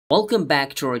Welcome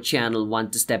back to our channel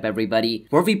One to Step everybody,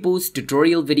 where we post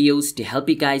tutorial videos to help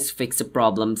you guys fix a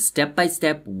problem step by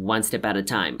step, one step at a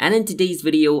time. And in today's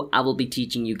video, I will be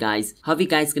teaching you guys how you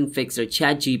guys can fix your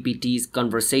ChatGPT's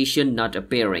conversation not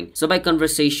appearing. So by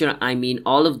conversation, I mean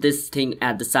all of this thing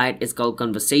at the side is called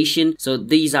conversation. So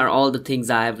these are all the things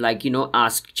I have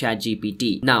asked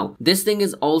ChatGPT. Now, this thing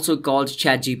is also called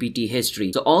ChatGPT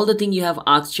history. So all the thing you have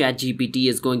asked ChatGPT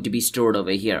is going to be stored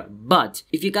over here. But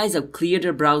if you guys have cleared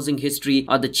your browsing history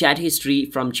or the chat history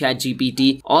from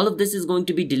ChatGPT, all of this is going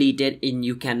to be deleted and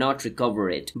you cannot recover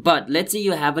it. But let's say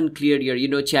you haven't cleared your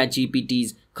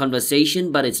ChatGPT's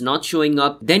conversation, but it's not showing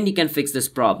up, then you can fix this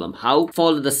problem. How?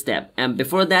 Follow the step. And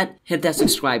before that, hit that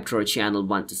subscribe to our channel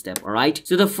One to Step. Alright,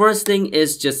 so the first thing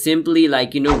is just simply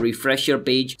refresh your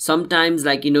page. Sometimes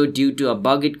due to a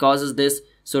bug it causes this.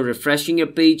 So refreshing your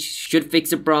page should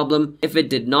fix a problem. If it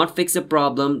did not fix a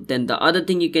problem, then the other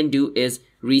thing you can do is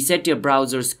reset your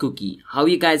browser's cookie. How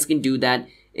you guys can do that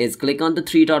is click on the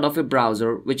three dot of your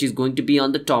browser, which is going to be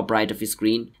on the top right of your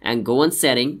screen, and go on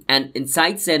setting, and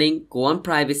inside setting go on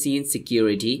privacy and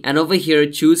security, and over here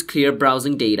choose clear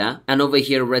browsing data, and over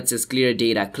here where it says clear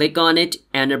data, click on it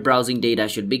and your browsing data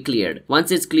should be cleared.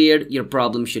 Once it's cleared, your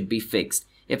problem should be fixed.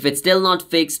 If it's still not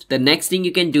fixed, the next thing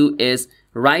you can do is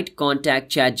write contact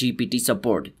ChatGPT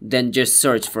support, then just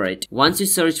search for it. Once you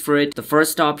search for it, the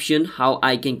first option, how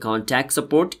I can contact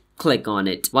support, click on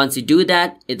it. Once you do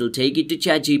that, it'll take you to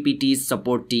ChatGPT's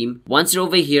support team. Once you're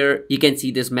over here, you can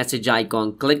see this message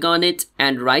icon. Click on it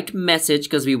and write message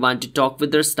because we want to talk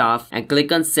with their staff, and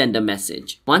click on send a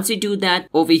message. Once you do that,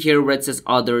 over here where it says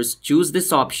others, choose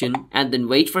this option and then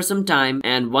wait for some time.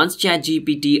 And once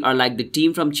ChatGPT or the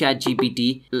team from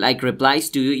ChatGPT replies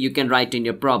to you, you can write in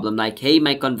your problem hey,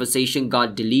 my conversation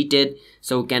got deleted,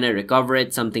 so can I recover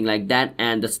it, something like that,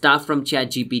 and the staff from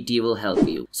ChatGPT will help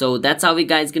you. So that's how you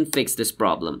guys can fix this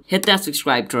problem. Hit that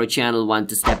subscribe to our channel One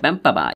to Step, and bye bye.